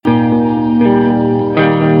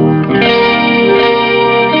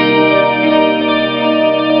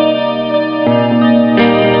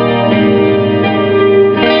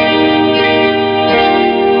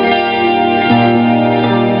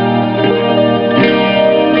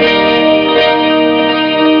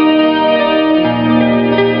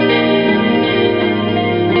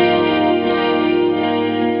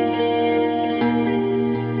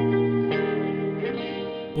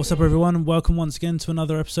What's up, everyone, and welcome once again to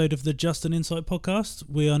another episode of the Just an Insight podcast.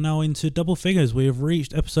 We are now into double figures. We have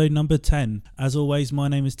reached episode number 10. As always, my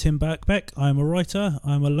name is Tim Backbeck. I am a writer,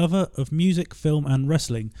 I am a lover of music, film and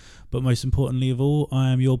wrestling, but most importantly of all, I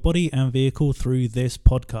am your body and vehicle through this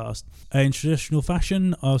podcast. In traditional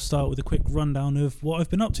fashion, I'll start with a quick rundown of what I've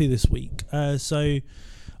been up to this week.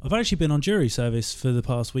 I've actually been on jury service for the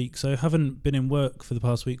past week, so I haven't been in work for the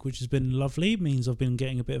past week, which has been lovely. It means I've been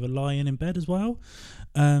getting a bit of a lie-in in bed as well.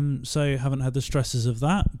 So haven't had the stresses of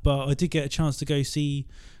that, but I did get a chance to go see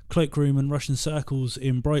Cloakroom and Russian Circles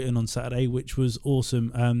in Brighton on Saturday, which was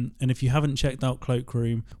awesome. And if you haven't checked out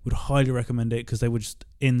Cloakroom, would highly recommend it because they were just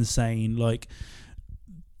insane. Like,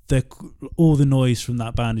 all the noise from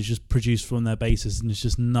that band is just produced from their basses, and it's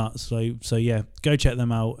just nuts. So yeah, go check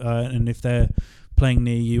them out. And if they're playing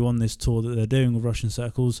near you on this tour that they're doing with Russian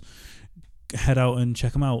Circles, head out and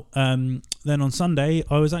check them out. Then on Sunday,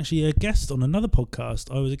 I was actually a guest on another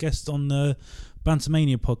podcast. I was a guest on the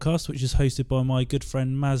Bantamania podcast, which is hosted by my good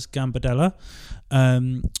friend Maz Gambardella.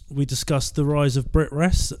 We discussed the rise of Brit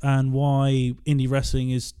Rest and why indie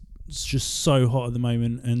wrestling is just so hot at the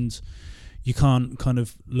moment, and you can't kind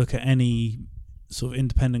of look at any sort of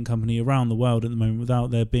independent company around the world at the moment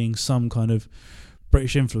without there being some kind of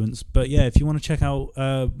British influence. But yeah, if you want to check out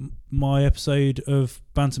my episode of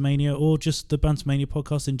Bantamania or just the Bantamania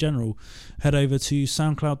podcast in general, head over to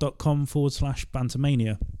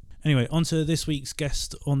soundcloud.com/Bantamania. Anyway, on to this week's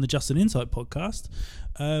guest on the Just an Insight podcast.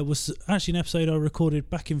 Was actually an episode I recorded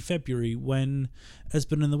back in February when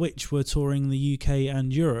Esben and the Witch were touring the UK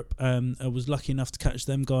and Europe. I was lucky enough to catch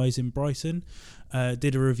them guys in Brighton.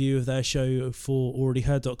 Did a review of their show for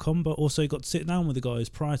alreadyheard.com, but also got to sit down with the guys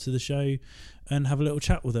prior to the show and have a little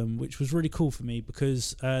chat with them, which was really cool for me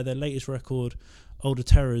because their latest record, Older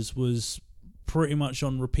Terrors, was pretty much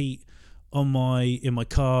on repeat in my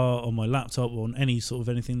car, on my laptop, or on any sort of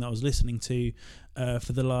anything that I was listening to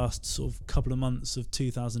for the last sort of couple of months of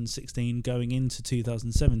 2016 going into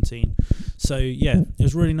 2017. So yeah, it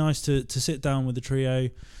was really nice to sit down with the trio,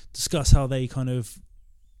 discuss how they kind of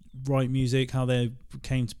write music, how they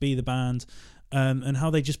came to be the band, and how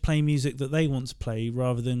they just play music that they want to play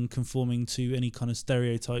rather than conforming to any kind of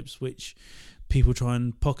stereotypes which people try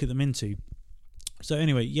and pocket them into. So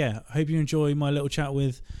anyway, yeah, I hope you enjoy my little chat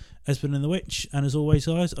with Esben and the Witch, and as always,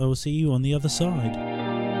 guys, I will see you on the other side.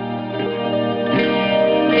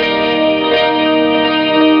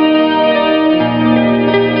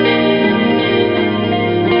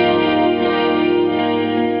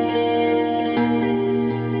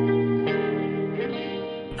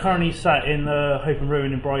 Currently sat in the Hope and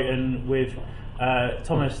Ruin in Brighton with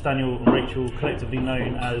Thomas, Daniel and Rachel, collectively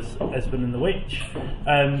known as Esben and the Witch,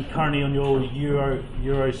 currently on your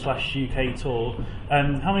Euro/UK tour.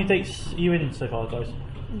 How many dates are you in so far, guys?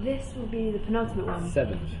 This will be the penultimate one.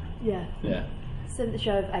 7th. Yeah. 7th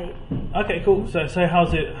show of 8. Okay, cool. So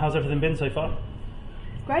how's everything been so far?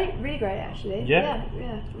 Great, really great actually. Yeah?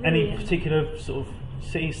 Yeah. Really, Any particular sort of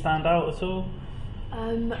city stand out at all?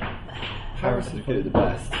 Paris is probably the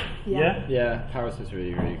best. Yeah. Paris was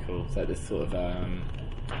really, really cool. It's like this sort of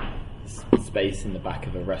space in the back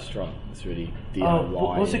of a restaurant. It's really DIY.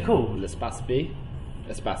 Oh, what's it called? L'Espace B.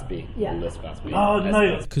 Yeah. L'Espace B. Oh,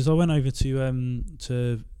 no. Because I went over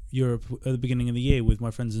to Europe at the beginning of the year with my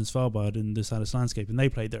friends in Svalbard and the Saddest Landscape, and they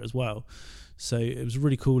played there as well. So it was a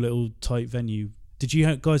really cool little tight venue. Did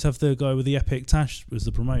you guys have the guy with the epic Tash was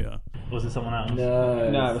the promoter? Or was it someone else?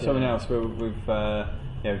 No, it was someone else. We've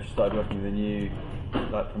just started working with a new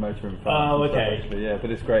promoter in France. Oh, okay. Yeah,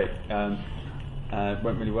 but it's great. Went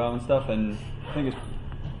really well and stuff, and I think it's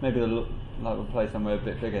maybe we'll play somewhere a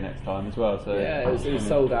bit bigger next time as well. So yeah, it was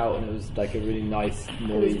sold out, and it was like a really nice,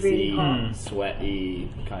 noisy, really sweaty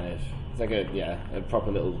kind of. It's like a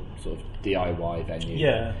proper little sort of DIY venue.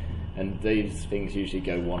 Yeah. And these things usually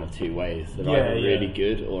go one of two ways. They're either really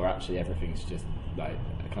good, or actually everything's just like,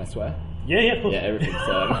 can I swear? Yeah, of course. Yeah,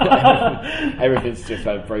 everything's just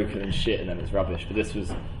like broken and shit, and then it's rubbish. But this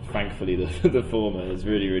was thankfully the former. It was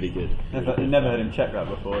really, really good. Never heard him check that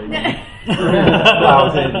before.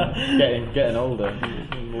 Getting older,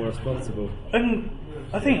 more responsible. And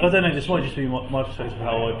I don't know, this might just be my perspective of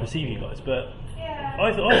how I perceive you guys, but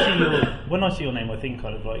when I see your name, I think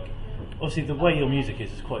kind of like, obviously the way your music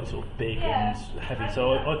is quite sort of big and heavy,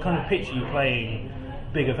 so I kind of picture you playing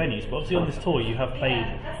bigger venues, but obviously on this tour you have played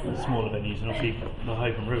smaller venues, and obviously the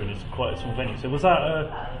Hope and Ruin is quite a small venue. So was that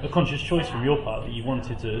a conscious choice from your part that you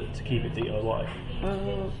wanted to keep it DIY?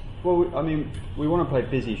 Well, I mean, we want to play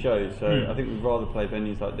busy shows, so I think we'd rather play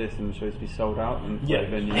venues like this and the shows be sold out and play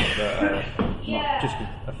venues that are not just,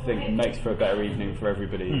 I think, makes for a better evening for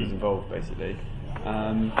everybody who's involved, basically.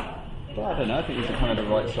 But I don't know. I think these are kind of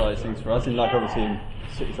the right size things for us. And like obviously in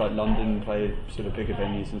cities like London play sort of bigger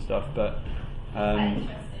venues and stuff. But I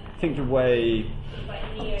think the way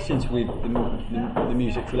since the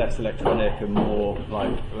music's less electronic and more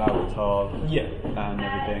like loud guitar and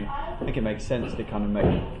everything, I think it makes sense to kind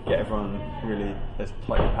of get everyone really as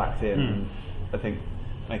tightly packed in. And I think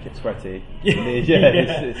make it sweaty.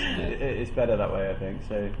 It's better that way. I think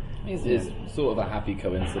so. It's sort of a happy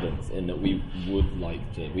coincidence in that we would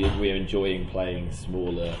like to. We're enjoying playing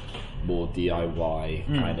smaller, more DIY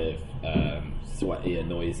kind of sweatier,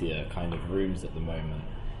 noisier kind of rooms at the moment,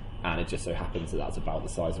 and it just so happens that that's about the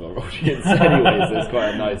size of our audience anyway. So it's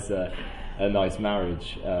quite a nice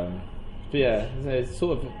marriage. But yeah, it's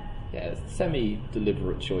sort of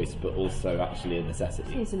semi-deliberate choice, but also actually a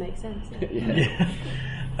necessity. Seems to make sense.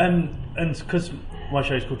 And because my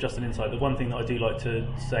show is called Just an Insight, the one thing that I do like to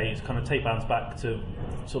say is kind of take bands back to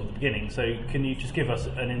sort of the beginning. So can you just give us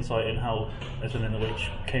an insight in how Esben and the Witch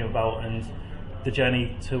came about and the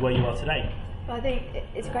journey to where you are today? Well, I think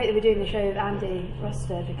it's great that we're doing the show with Andy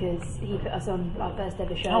Roster because he put us on our first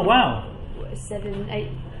ever show. Oh wow! 7, 8,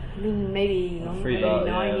 maybe longer, maybe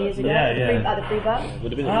 9 years ago. Yeah. The Freebird.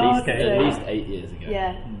 Would have been at least 8 years ago.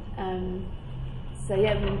 Yeah. So we've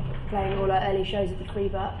been playing all our early shows at the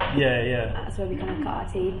Freebird. Yeah. That's where we kind of cut our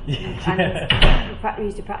teeth. And we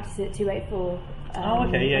used to practice at 284.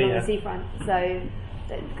 On the seafront. So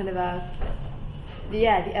kind of the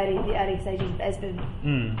early stages of Esben,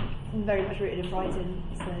 very much rooted in Brighton.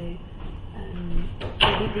 So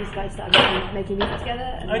these guys started making music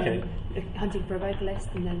together and then hunting for a vocalist,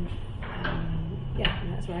 and then and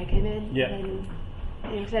that's where I came in. Yeah.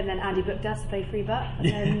 And then Andy booked us to play Freebird,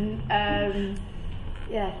 and then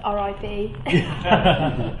R.I.P.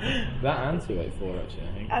 That and 284 actually,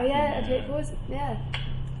 I think. Oh yeah, and 284 was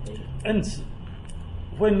And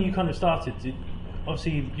when you kind of started,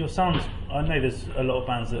 obviously your sounds, I know there's a lot of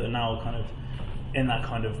bands that are now kind of in that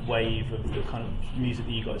kind of wave of the kind of music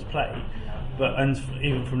that you guys play, and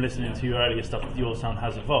even from listening to your earlier stuff, your sound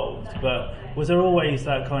has evolved. But was there always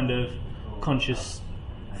that kind of conscious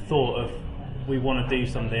thought of we want to do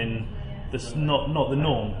something that's not the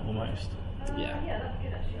norm almost? I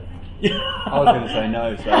was going to say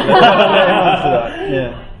no, so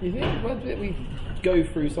yeah. You think we go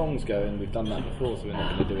through songs going, we've done that before, so we're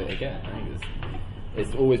not going to do it again? I think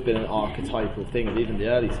it's always been an archetypal thing. Even the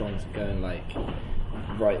early songs are going like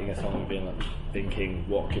writing a song and being like thinking,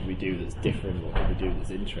 what could we do that's different? What could we do that's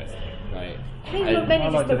interesting? Right? I think maybe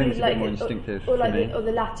just the things like more instinctive, or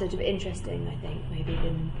the latter to be interesting. I think maybe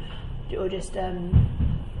or just in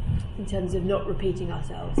terms of not repeating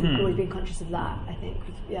ourselves. We've always been conscious of that. I think.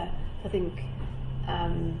 I think.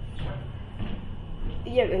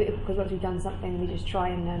 Because once we've done something, we just try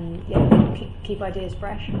and keep ideas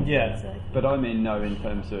fresh. Yeah. So. But I mean, no, in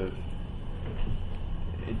terms of.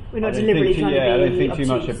 We're not deliberately trying to be I don't think obtuse.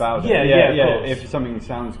 too much about it. Yeah. If something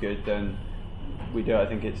sounds good, then we do. I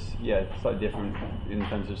think it's slightly different in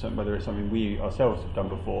terms of whether it's something we ourselves have done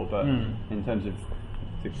before, but in terms of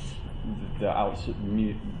the outside.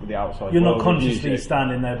 You're world not consciously music,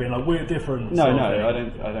 standing there being like we're different. No, I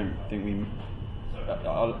don't think we.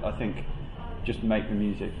 I think just make the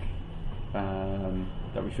music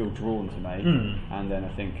that we feel drawn to make, and then I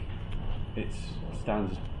think it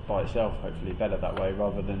stands by itself. Hopefully, better that way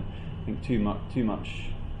rather than I think too much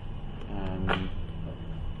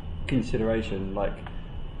consideration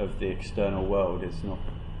of the external world is not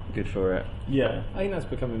good for it. Yeah, I think that's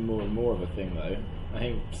becoming more and more of a thing, though. I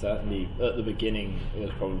think certainly at the beginning it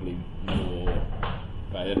was probably more.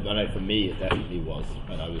 I know for me it definitely was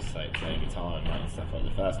when I was playing guitar and writing stuff. Like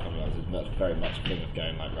the first couple of hours was very much a thing of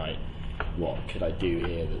going like, right, what could I do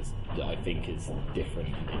here that I think is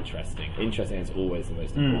different and interesting. Interesting is always the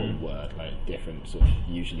most important word. Like different sort of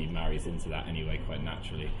usually marries into that anyway, quite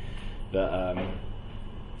naturally. But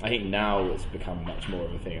I think now it's become much more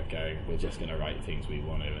of a thing of going, we're just going to write things we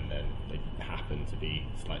want to, and then they happen to be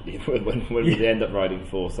slightly when we end up writing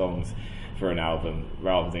 4 songs for an album,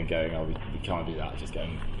 rather than going, oh, we can't do that, just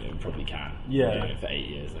going, we probably can. Yeah. Doing it for 8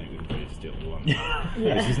 years, I think we can probably just do what we want.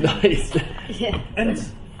 Which is nice. Yeah. And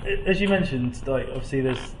as you mentioned, like obviously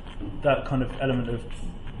there's that kind of element of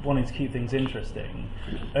wanting to keep things interesting,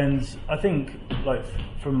 and I think like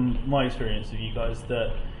from my experience of you guys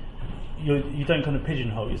that you don't kind of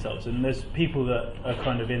pigeonhole yourselves, and there's people that are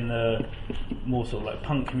kind of in the more sort of like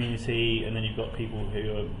punk community, and then you've got people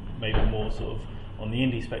who are maybe more sort of on the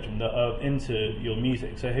indie spectrum that are into your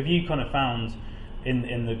music. So have you kind of found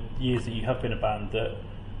in the years that you have been a band that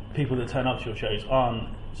people that turn up to your shows aren't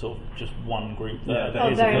sort of just one group that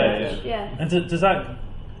is a very pledge? much, yeah. And does that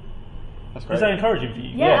That's great. Is that encouraging for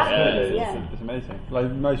you? Yeah, it's amazing.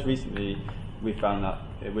 Like most recently, we found that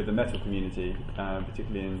with the metal community,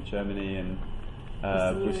 particularly in Germany and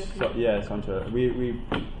we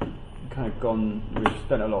kind of gone. We've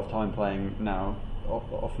spent a lot of time playing now.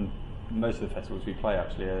 Often, most of the festivals we play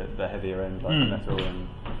actually are the heavier end, like metal, and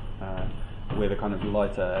we're the kind of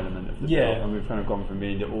lighter element of the bill. And we've kind of gone from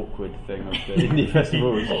being the awkward thing of the indie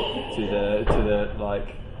festivals to the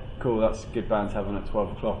like, cool, that's a good band to have on at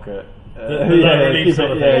 12 o'clock at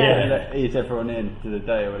ease everyone in to the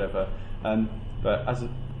day or whatever. But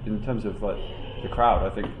in terms of like the crowd, I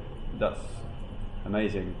think that's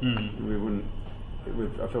amazing.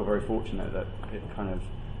 I feel very fortunate that it kind of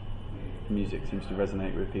music seems to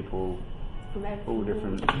resonate with people from all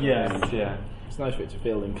different things. It's nice for it to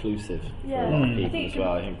feel inclusive for a lot of people as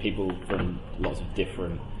well. I think people from lots of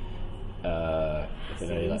different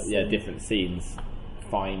different scenes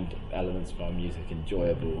find elements of our music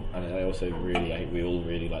enjoyable, and I think we all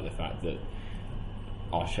really like the fact that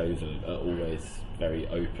our shows are always very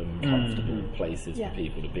open, comfortable places for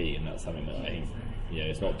people to be, and that's something that I think,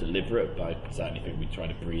 it's not deliberate, but I certainly think we try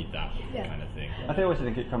to breed that kind of thing. I also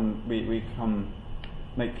think we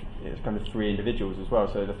make it kind of three individuals as well.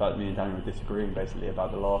 So the fact that me and Daniel were disagreeing basically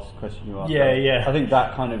about the last question you asked. I think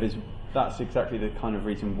that kind of that's exactly the kind of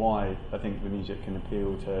reason why I think the music can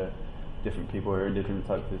appeal to different people who are in different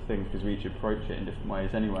types of things, because we each approach it in different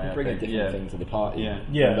ways anyway. We bring a different thing to the party.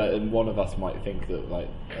 And one of us might think that like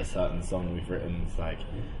a certain song we've written is like,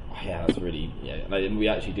 that's really and we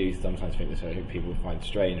actually do sometimes think this. I think people find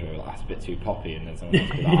strange, or like, that's a bit too poppy, and then someone else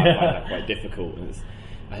will be like, I find that quite difficult. And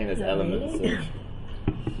I think there's elements of.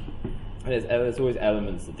 And there's always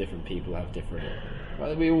elements that different people have different.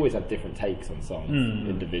 We always have different takes on songs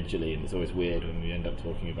individually, and it's always weird when we end up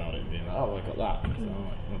talking about it and being like, "Oh, I got that."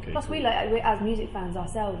 So, okay. Plus, we as music fans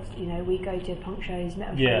ourselves. We go to punk shows,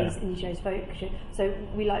 metal shows, indie shows, folk shows. So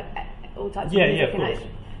we like all types of music, of course.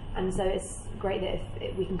 And so it's great that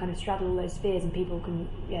if we can kind of straddle all those spheres, and people can,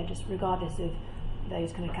 just regardless of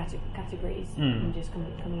those kind of categories, and just come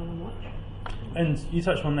along and watch. And you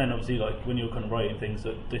touched on then, obviously, like when you're kind of writing things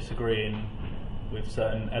that disagreeing with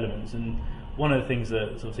certain elements, and one of the things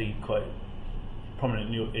that's obviously quite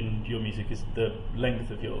prominent in your music is the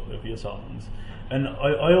length of your songs. And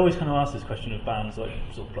I always kind of ask this question of bands like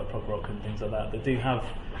sort of like prog rock and things like that do have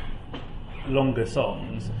longer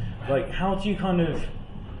songs. Like, how do you kind of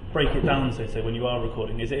break it down, so to say, when you are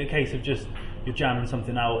recording? Is it a case of just you're jamming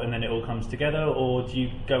something out and then it all comes together, or do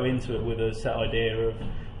you go into it with a set idea of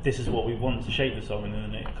this is what we want to shape the song, and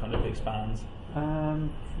then it kind of expands?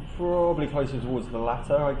 Probably closer towards the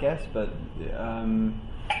latter, I guess. But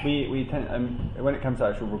we tend, when it comes to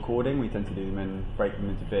actual recording, we tend to do them break them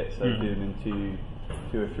into bits. So do them into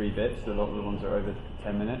 2 or 3 bits. A lot of the ones are over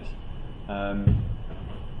 10 minutes.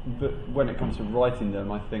 But when it comes to writing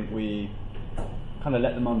them, I think we kind of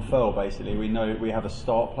let them unfurl. Basically, we know we have a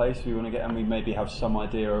start place we want to get, and we maybe have some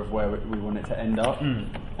idea of where we want it to end up,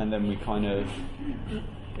 and then we kind of.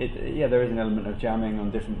 There is an element of jamming on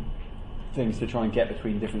different things to try and get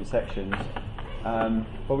between different sections,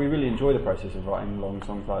 but we really enjoy the process of writing long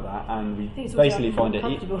songs like that, and we basically find it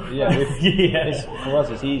for us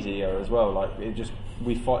it's easier as well. Like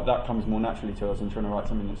we find that comes more naturally to us than trying to write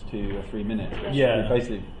something that's 2 or 3 minutes. We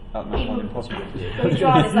basically that might find impossible to do. It's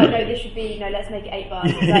like, no, this should be, let's make it 8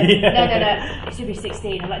 bars. It's like, no, it should be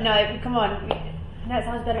 16. I'm like, no, come on. No, it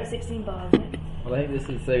sounds better at 16 bars. Well, I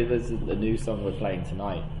think there's a new song we're playing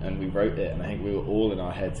tonight, and we wrote it, and I think we were all in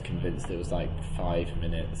our heads convinced it was like 5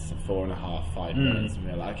 minutes, 4.5, 5 minutes, and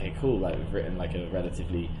we were like, okay, cool, like we've written like a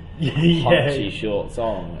relatively punchy short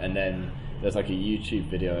song, and then there's like a YouTube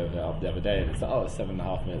video of it up the other day, and it's like, it's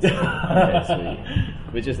 7.5 minutes. Okay,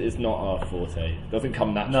 sweet. It's not our forte. It doesn't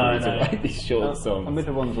come naturally to write these short songs. And with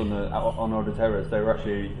the ones on Auditerras, they were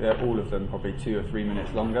actually all of them probably 2 or 3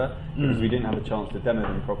 minutes longer, because we didn't have a chance to demo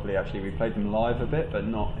them properly. Actually, we played them live a bit, but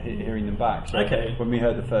not hearing them back. So when we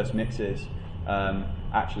heard the first mixes,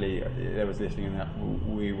 actually there was listening, and that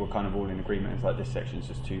we were kind of all in agreement. It's like, this section's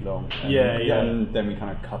just too long. And then we kind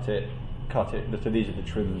of cut it. So these are the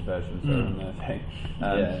trimmed versions on the thing.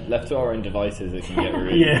 Left to our own devices, it can get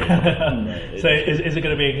really So is it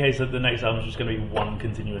going to be a case that the next album is just going to be one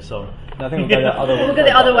continuous song? No, I think we'll go the other way. We'll go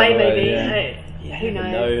the other way, maybe. Who knows?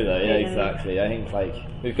 No, though. Exactly. I think like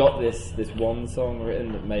we've got this one song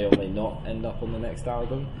written that may or may not end up on the next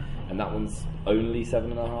album, and that one's only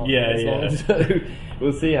 7.5 minutes long. So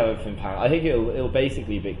we'll see how it pans out. I think it'll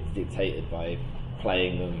basically be dictated by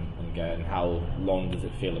playing them and going, how long does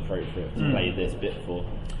it feel appropriate to play this bit for?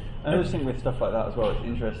 And I just think with stuff like that as well, it's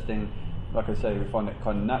interesting. Like I say, we find it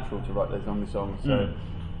kind of natural to write those longer songs. So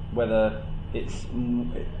whether it's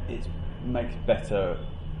makes better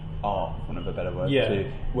art, for want of a better word. Yeah.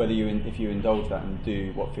 To whether if you indulge that and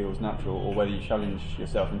do what feels natural, or whether you challenge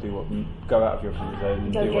yourself and go out of your comfort zone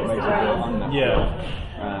and do what makes it feel unnatural. Yeah.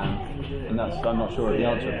 And I'm not sure of the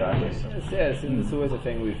answer of that. It's always a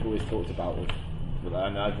thing we've always talked about with,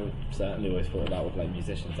 and I've certainly always thought about with like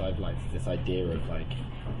musicians. I've liked this idea of like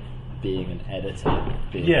being an editor,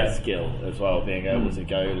 being a skill as well, being able to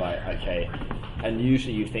go like, okay, and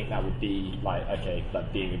usually you'd think that would be like, okay,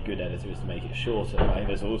 like being a good editor is to make it shorter. But I think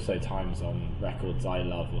there's also times on records I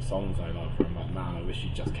love or songs I love where I'm like, man, I wish you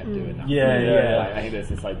just kept doing that. Like, I think there's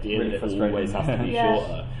this idea really that it always has to be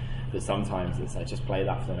shorter. But sometimes it's like, just play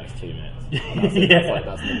that for the next 2 minutes. And that's,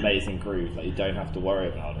 that's an amazing groove. Like, you don't have to worry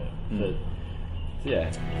about it. But,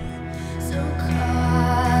 So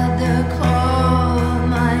cut the call,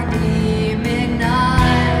 my gleaming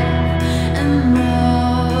knife, and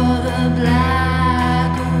roll the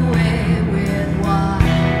black away with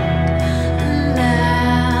white, and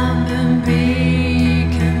lamp and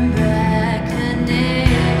beacon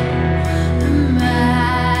beckoning, the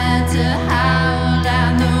mad to howl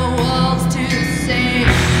and the wolves to sing.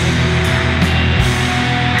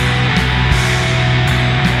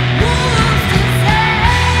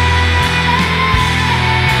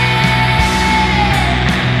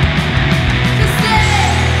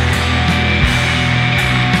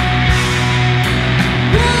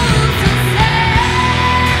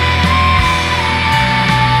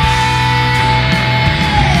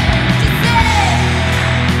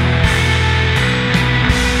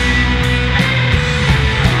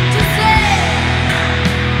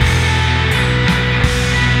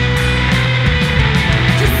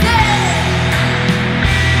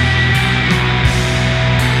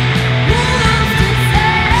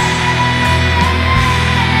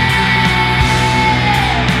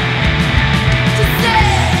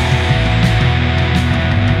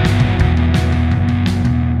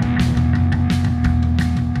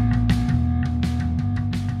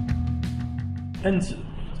 And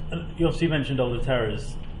you obviously mentioned Older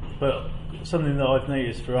Terrors, but something that I've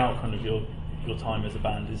noticed throughout kind of your time as a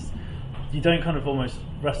band is you don't kind of almost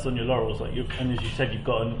rest on your laurels. Like and as you said, you've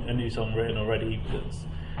got a new song written already,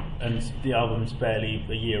 and the album's barely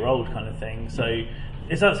a year old, kind of thing. So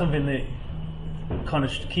is that something that kind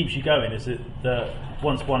of keeps you going? Is it that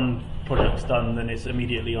once one project's done, then it's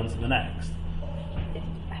immediately on to the next?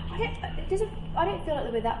 I don't feel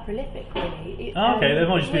like we're that prolific, really. Okay, that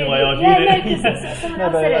might just be the way I view it. No, because someone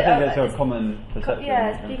else said it. I think that's a common perception.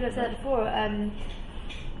 Yeah, people have said it before.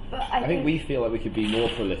 But I think we feel like we could be more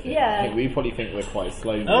prolific. Yeah. I think we probably think we're quite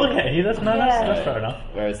slow. Okay, that's fair enough.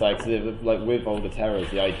 Whereas like with Older Terrors,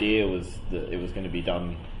 the idea was that it was going to be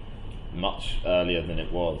done much earlier than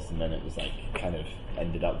it was, and then it was like kind of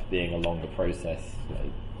ended up being a longer process,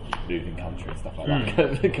 like moving country and stuff like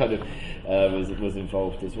that. kind of was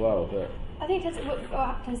involved as well. But I think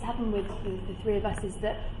what tends to happen with the three of us is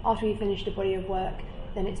that after we finish a body of work,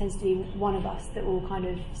 then it tends to be one of us that will kind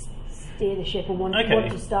of steer the ship or want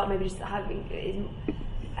to start maybe just having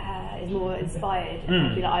is more inspired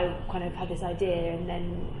and be like, I kind of had this idea, and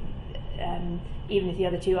then even if the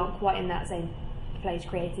other two aren't quite in that same place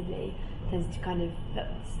creatively, tends to kind of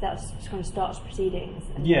starts proceedings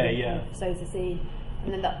and kind of sows the seed,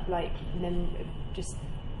 and then just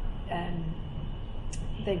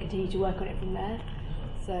then continue to work on it from there.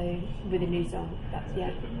 So with a new song,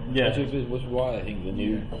 which was why I think the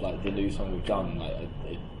new song we've done,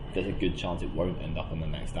 there's a good chance it won't end up on the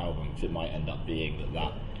next album, because it might end up being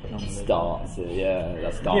that starts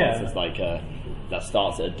as like that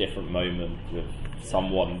starts at a different moment with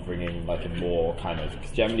someone bringing like a more kind of,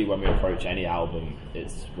 because generally when we approach any album,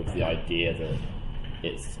 it's with the idea that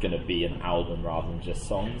it's going to be an album rather than just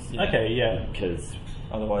songs. Because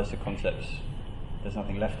otherwise the concepts, there's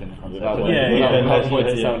nothing left in the concept. That's why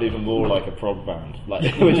it sound even more like a prog band,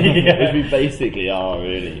 which we basically are,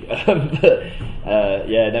 really.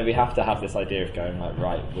 Then we have to have this idea of going like,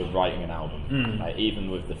 right, we're writing an album. Like,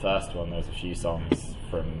 even with the first one, there's a few songs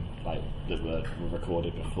from that were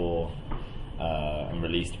recorded before and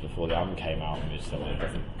released before the album came out, and which sort of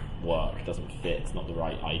doesn't work, doesn't fit, it's not the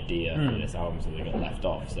right idea for this album, so they got left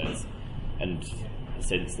off.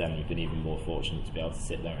 Since then, we've been even more fortunate to be able to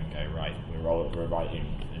sit there and go, right, we're writing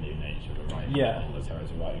A New Nature, we're writing Older Terrors,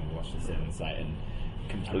 we're writing Watch the Sin Sight, and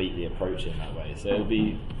completely approach it in that way. So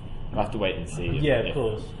we'll have to wait and see of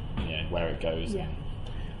course. Where it goes. Yeah.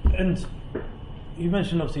 And you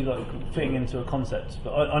mentioned obviously like fitting into a concept,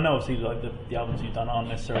 but I know obviously like the albums you've done aren't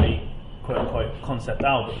necessarily quote unquote concept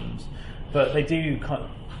albums, but they do kind of,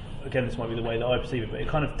 again, this might be the way that I perceive it, but it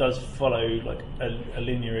kind of does follow like a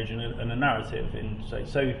lineage and a narrative.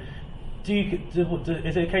 So is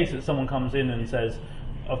it a case that someone comes in and says,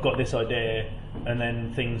 "I've got this idea," and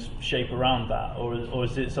then things shape around that, or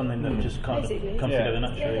is it something that just kind of comes together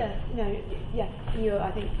naturally?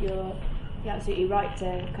 I think you're absolutely right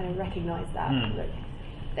to kind of recognise that. Look,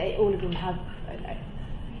 all of them have,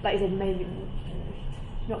 like you said, maybe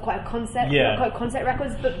not quite a concept, not quite concept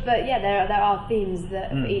records, but there are themes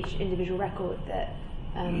that for each individual record that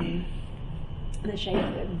shape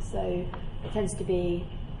them. So it tends to be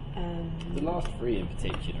the last three in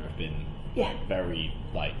particular have been very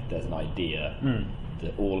there's an idea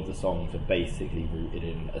that all of the songs are basically rooted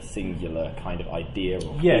in a singular kind of idea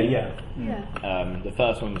or theme. The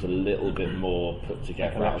first one was a little bit more put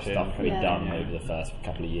together out of stuff we'd done over the first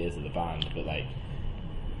couple of years of the band, but I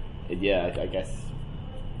guess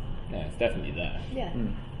it's definitely there.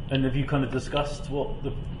 And have you kind of discussed what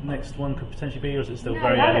the next one could potentially be, or is it still No,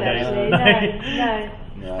 very early days?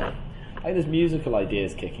 No. I think there's musical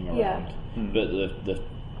ideas kicking around, but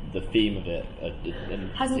the theme of it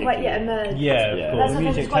hasn't quite yet emerged. Of course. The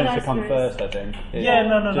music tends to come first, I think. I get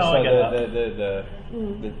that.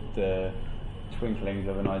 The twinklings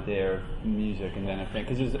of an idea of music, and then I think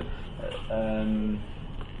because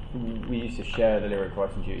we used to share the lyric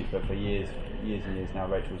writing duties, but for years and years now,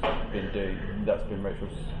 Rachel's been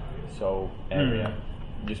Rachel's sole area,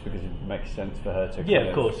 just because it makes sense for her to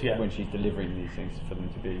when she's delivering these things, for them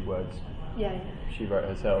to be words she wrote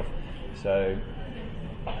herself. So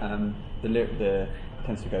the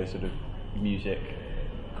tends to go sort of music,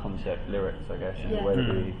 concept, lyrics, I guess, in the way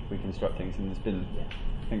that we construct things. And there's been,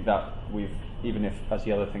 I think that even if as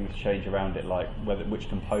the other things change around it, like which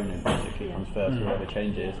component musically comes first, or whatever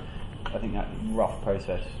changes, I think that rough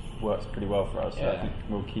process works pretty well for us. So I think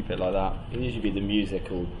we'll keep it like that. It'll usually be the music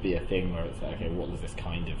will be a thing where it's like, okay, what does this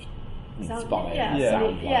kind of inspire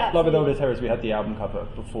sound like? Like with Older Terrors, we had the album cover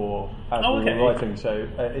before as we were writing. So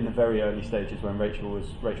in the very early stages, when Rachel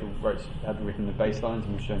had written the bass lines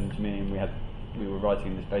and was shown them to me, and we were writing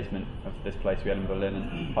in this basement of this place we had in Berlin,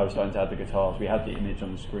 and I was starting to add the guitars. We had the image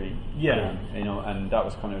on the screen, and that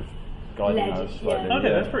was kind of guiding us slightly. Okay,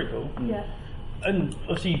 that's pretty cool. And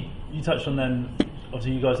obviously, you touched on then.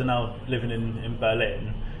 Obviously, you guys are now living in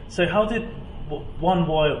Berlin. So, how did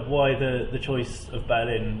why the choice of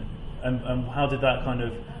Berlin, and how did that kind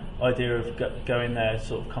of idea of going there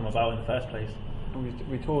sort of come about in the first place?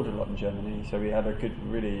 We toured a lot in Germany, so we had a good,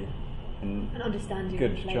 really an understanding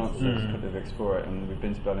good chance to kind of explore it, and we've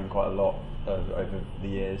been to Berlin quite a lot over the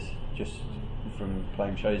years, just from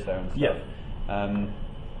playing shows there and stuff.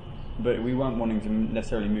 But we weren't wanting to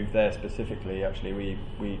necessarily move there specifically. Actually,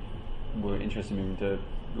 we were interested in moving to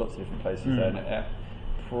lots of different places there, and it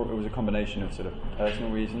was a combination of sort of personal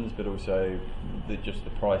reasons, but also just the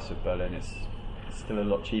price of Berlin is still a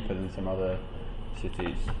lot cheaper than some other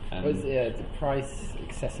cities. And the price,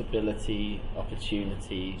 accessibility,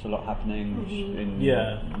 opportunity. There's a lot happening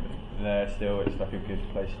there still. It's like a good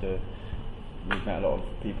place to. We've met a lot of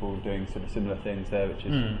people doing sort of similar things there, which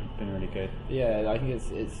has been really good. Yeah, I think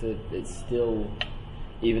it's still,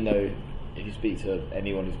 even though if you speak to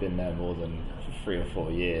anyone who's been there more than 3 or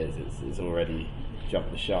 4 years, it's already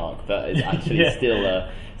jumped the shark. But it's actually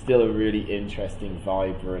still a really interesting,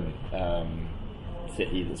 vibrant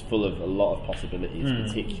city that's full of a lot of possibilities,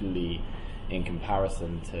 particularly in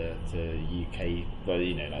comparison to UK,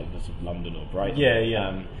 like sort of London or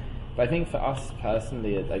Brighton. But I think for us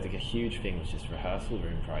personally, I think a huge thing was just rehearsal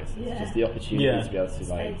room prices. Just the opportunity to be able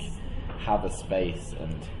to have a space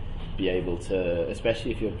and be able to,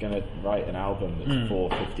 especially if you're going to write an album that's 4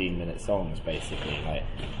 15-minute songs, basically, like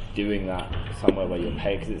doing that somewhere where you're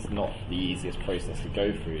paying, because it's not the easiest process to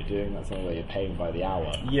go through, doing that somewhere where you're paying by the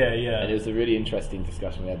hour. And it was a really interesting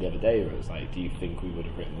discussion we had the other day where it was like, do you think we would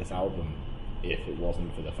have written this album if it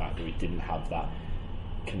wasn't for the fact that we didn't have that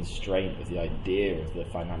constraint of the idea of the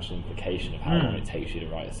financial implication of how long it takes you to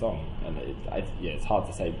write a song? And it's hard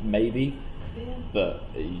to say, maybe, but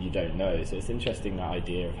you don't know. So it's interesting, that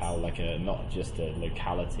idea of how not just a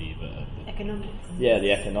locality but economics.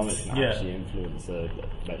 The economics can actually influence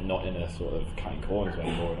not in a sort of cutting corners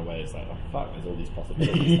way, more in a way it's like, oh fuck, there's all these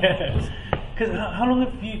possibilities. Because how long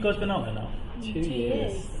have you guys been out there now? 2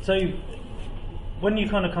 years. So when you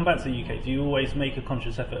kind of come back to the UK, do you always make a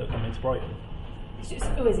conscious effort of coming to Brighton? It's just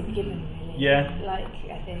always a given, really.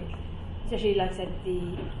 I think, especially like I said,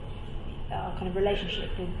 the kind of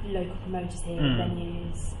relationship with local promoters here,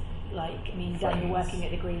 venues. Daniel working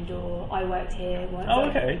at the Green Door. I worked here once.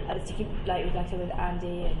 At the Sticky, like I said, with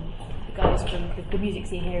Andy and the guys from the music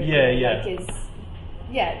scene here.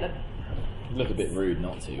 look a bit rude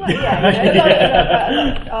not to. Well,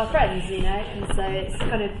 yeah, like our friends, and so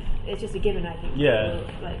it's just a given, I think. Yeah.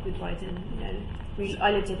 Like with Brighton,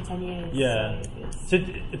 I lived here for 10 years. Yeah. So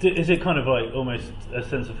is it kind of like almost a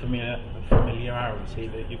sense of familiarity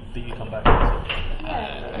that you come back to?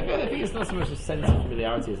 I think it's not so much a sense of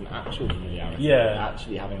familiarity as an actual familiarity. Yeah.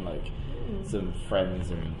 Actually having some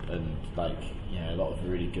friends and a lot of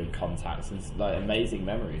really good contacts and amazing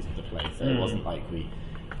memories of the place. So it wasn't like we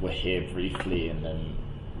were here briefly and then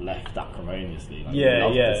left acrimoniously. We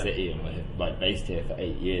loved the city and we're based here for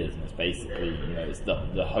 8 years, and it's basically it's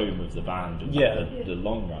the home of the band in the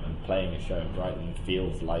long run, and playing a show in Brighton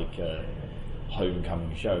feels like a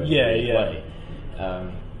homecoming show in a weird way.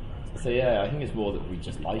 So I think it's more that we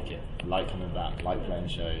just like it, like coming back, like playing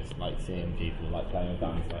shows, like seeing people, like playing with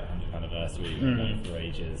bands like 100th Anniversary, we've known for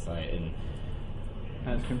ages. And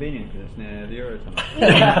it's convenient because it's near the Eurotunnel.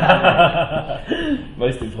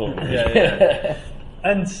 Most important. Yeah.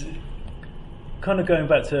 And kind of going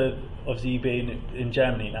back to obviously you being in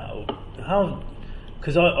Germany now, how?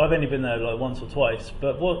 Because I've only been there once or twice,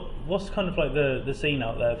 but what's kind of like the scene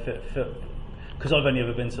out there for? Because I've only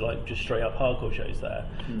ever been to just straight up hardcore shows there.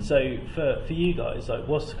 So for you guys,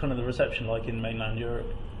 what's kind of the reception like in mainland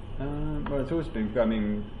Europe? Well, it's always been. I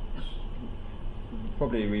mean,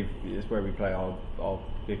 probably it's where we play our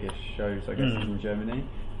biggest shows, I guess, in Germany.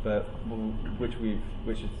 But which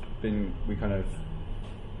has been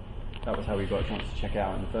that was how we got a chance to check it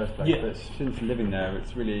out in the first place. Yeah. But since living there,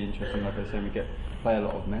 it's really interesting. Like I was saying, we play a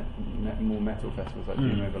lot of more metal festivals like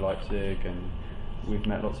Doom Over Leipzig, and we've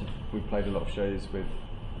played a lot of shows with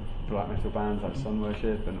black metal bands like Sun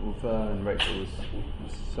Worship and Ultha, and Rachel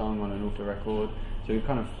was sung on an Ultha record. So we've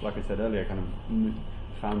kind of, like I said earlier,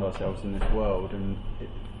 found ourselves in this world, and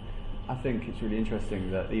I think it's really interesting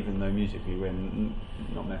that even though musically we're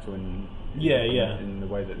not metal in the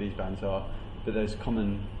way that these bands are, but there's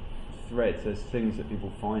common threads, there's things that people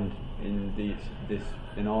find in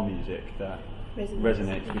in our music that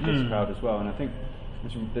resonates with this crowd as well. And I think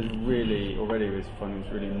there's really already we're finding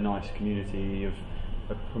this really nice community of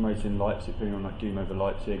promoting Leipzig, putting on Doom Over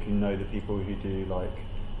Leipzig, who know the people who do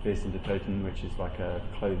Wir sind der Toten, which is like a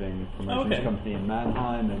clothing promotions company in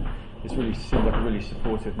Mannheim, and it's really seemed like a really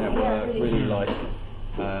supportive network,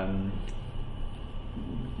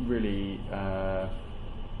 really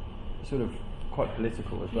sort of quite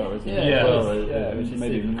political as well, isn't it? Which is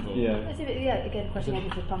maybe super cool. It's again a question of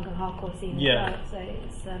the punk and hardcore scene as well. So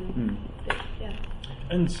it's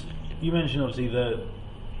And you mentioned obviously the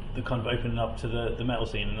kind of opening up to the metal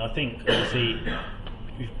scene, and I think obviously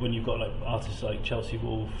when you've got artists like Chelsea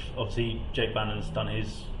Wolfe, obviously Jake Bannon's done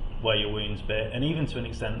his Wear Your Wounds bit, and even to an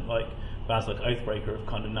extent bands like Oathbreaker have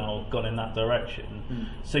kind of now gone in that direction.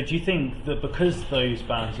 So do you think that because those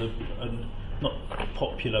bands are not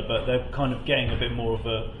popular, but they're kind of getting a bit more of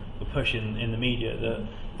a push in the media,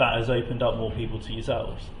 that has opened up more people to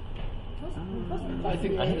yourselves? I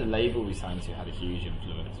think the label we signed to had a huge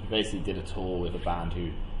influence. We basically did a tour with a band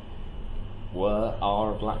who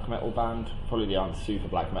are a black metal band. Probably they aren't super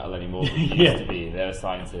black metal anymore, but they used to be. They're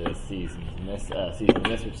signed to Season of Mist,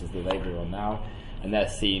 which is the label we're on now, and they're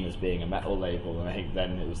seen as being a metal label. And I think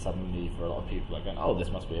then it was suddenly for a lot of people going, oh, this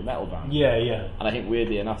must be a metal band. And I think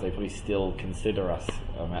weirdly enough, they probably still consider us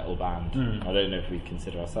a metal band. I don't know if we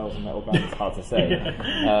consider ourselves a metal band. It's hard to say,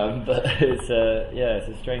 but it's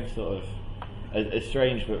a strange sort of a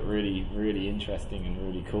strange but really, really interesting and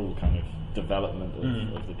really cool kind of development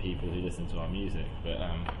of the people who listen to our music. But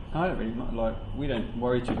I don't really we don't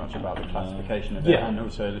worry too much about the classification of it, and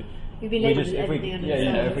also we've been labelled as everything under the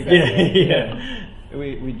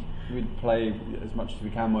we play as much as we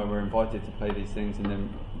can where we're invited to play these things, and then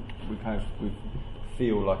we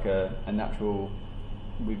feel like a natural,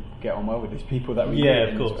 we get on well with these people that we meet,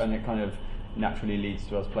 of course, and it kind of naturally leads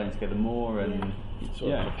to us playing together more, and it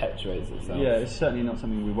sort of perpetuates itself. Yeah, it's certainly not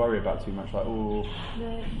something we worry about too much. Like,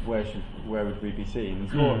 where would we be seen?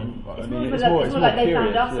 It's more. It's more like they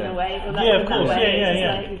found us in a way. Of course.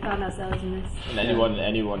 Like we found ourselves in this. And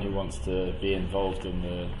anyone who wants to be involved in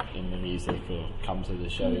the music or come to the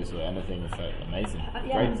shows or anything, it's amazing.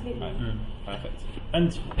 Great. Perfect.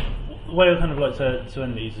 And the way I kind of like to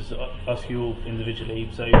end these is ask you all individually.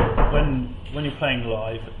 So when you're playing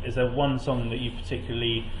live, is there one song that you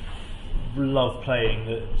particularly love playing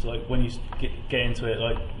that's when you get into it,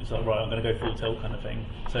 it's right, I'm going to go full tilt kind of thing?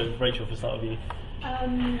 So Rachel, for start with you.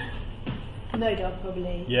 No Dog,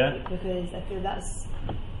 probably. Yeah. Because I feel that's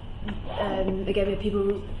again,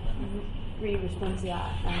 people really respond to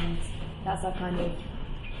that, and that's our kind of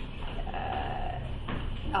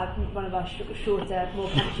one of our shorter, more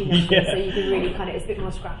punchy numbers, so you can really it's a bit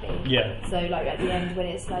more scrappy. Yeah. So at the end when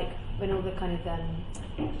it's when all the kind of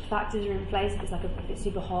factors are in place, if it's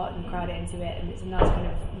super hot and the crowd are into it, and it's a nice kind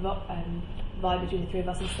of vibe between the three of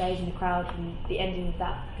us on stage and the crowd, and the ending of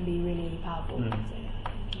that can be really powerful.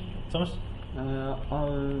 Thomas?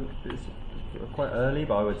 It's quite early,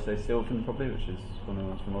 but I would say Sylvan probably, which is one of the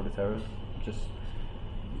ones from Order Terrors.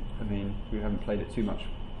 We haven't played it too much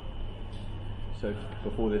so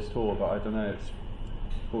before this tour, but I don't know, it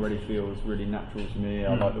already feels really natural to me.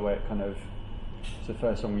 I like the way it it's the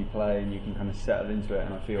first song we play and you can kind of settle into it,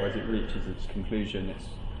 and I feel as it reaches its conclusion, it's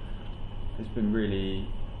been really,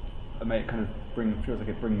 it kind of feels like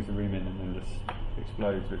it brings the room in and then just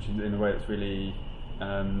explodes, which is in a way that's really,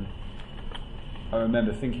 I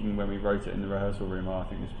remember thinking when we wrote it in the rehearsal room, I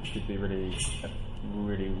think this should be really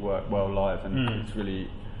work well live, and it's really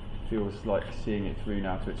feels like seeing it through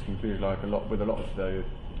now to its conclusion. Like a lot of the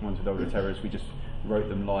ones with Order Terrors, we just wrote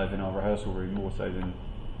them live in our rehearsal room more so than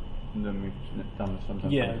we've done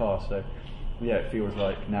sometimes in the past. So yeah, it feels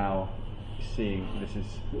like now seeing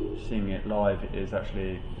it live is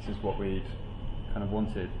actually, this is what we'd kind of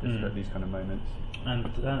wanted, these kind of moments. And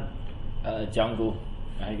Jungle,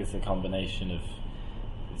 I think it's a combination of,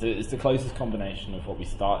 it's the closest combination of what we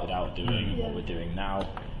started out doing and what we're doing now.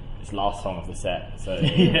 It's the last song of the set, so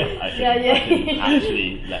I can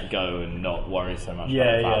actually let go and not worry so much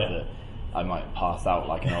about the fact that I might pass out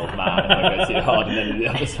like an old man if I go too hard in any of the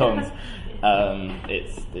other songs.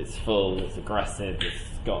 It's full, it's aggressive,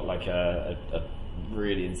 it's got like a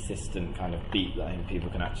really insistent kind of beat that I think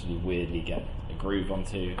people can actually weirdly get a groove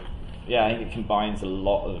onto. Yeah, I think it combines a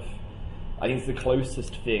lot of, I think it's the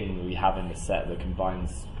closest thing that we have in the set that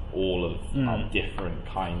combines all of our different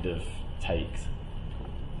kind of takes.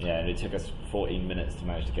 Yeah, and it took us 14 minutes to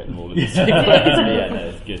manage to get them all in the same place. Yeah, no,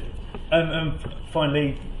 it's good.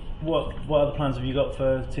 Finally, what other plans have you got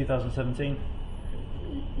for 2017?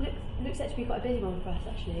 Looks set to be quite a busy one for us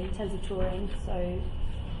actually in terms of touring. So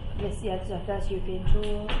this is our first European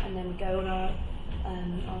tour, and then we go on our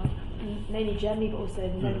mainly Germany, but also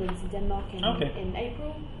the Netherlands and Denmark in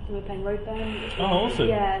April. And we're playing Roadburn. Awesome!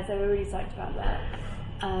 Yeah, so we're really psyched about that.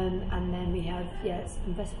 And then we have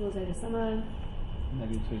some festivals over summer.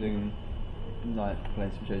 Maybe including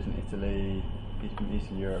playing some shows in Italy,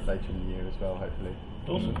 Eastern Europe later in the year as well, hopefully.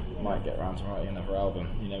 Awesome. Might get around to writing another album,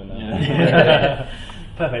 you never know. Yeah.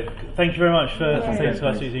 Perfect. Thank you very much for taking to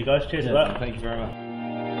us with you guys. Cheers for that. Thank you very much.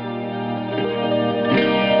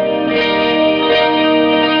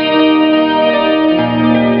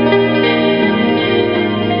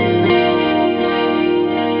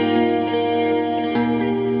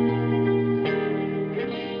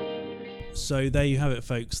 So there you have it,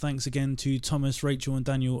 folks. Thanks again to Thomas, Rachel and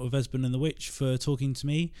Daniel of Esben and the Witch for talking to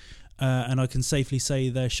me. And I can safely say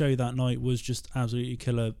their show that night was just absolutely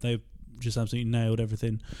killer. They just absolutely nailed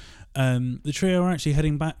everything. The trio are actually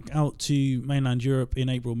heading back out to mainland Europe in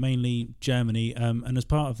April, mainly Germany. And as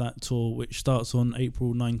part of that tour, which starts on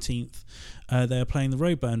April 19th, they are playing the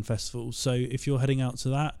Roadburn Festival. So if you're heading out to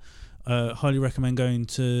that, highly recommend going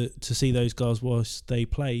to see those guys whilst they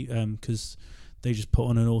play, because they just put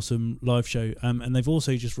on an awesome live show. And they've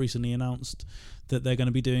also just recently announced that they're going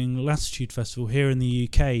to be doing Latitude Festival here in the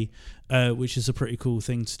UK, which is a pretty cool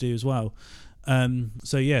thing to do as well.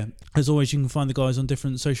 So yeah, as always, you can find the guys on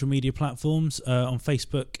different social media platforms. On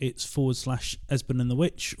Facebook, it's /Esben and the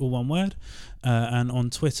Witch, all one word. And on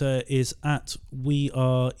Twitter is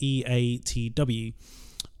 @WeAreEATW.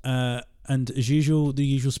 And as usual, the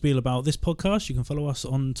usual spiel about this podcast, you can follow us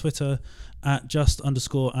on Twitter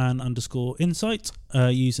 @just_an_insight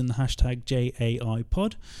using the hashtag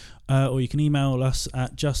JAIPod. Or you can email us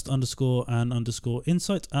at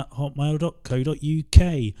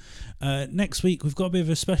just_an_insight@hotmail.co.uk. Next week, we've got a bit of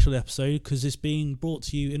a special episode because it's being brought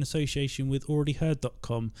to you in association with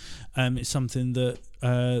alreadyheard.com. It's something that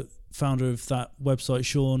founder of that website,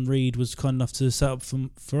 Sean Reed, was kind enough to set up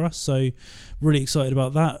for us, so really excited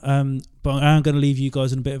about that. But I am going to leave you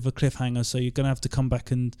guys in a bit of a cliffhanger, so you're going to have to come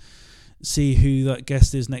back and see who that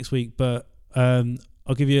guest is next week. But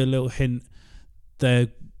I'll give you a little hint. They're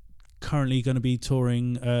currently going to be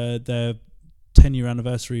touring their 10-year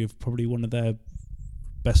anniversary of probably one of their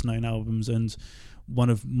best known albums and one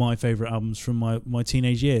of my favourite albums from my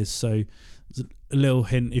teenage years, so a little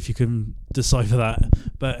hint if you can decipher that.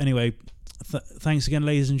 But anyway, thanks again,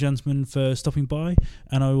 ladies and gentlemen, for stopping by,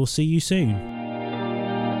 and I will see you soon.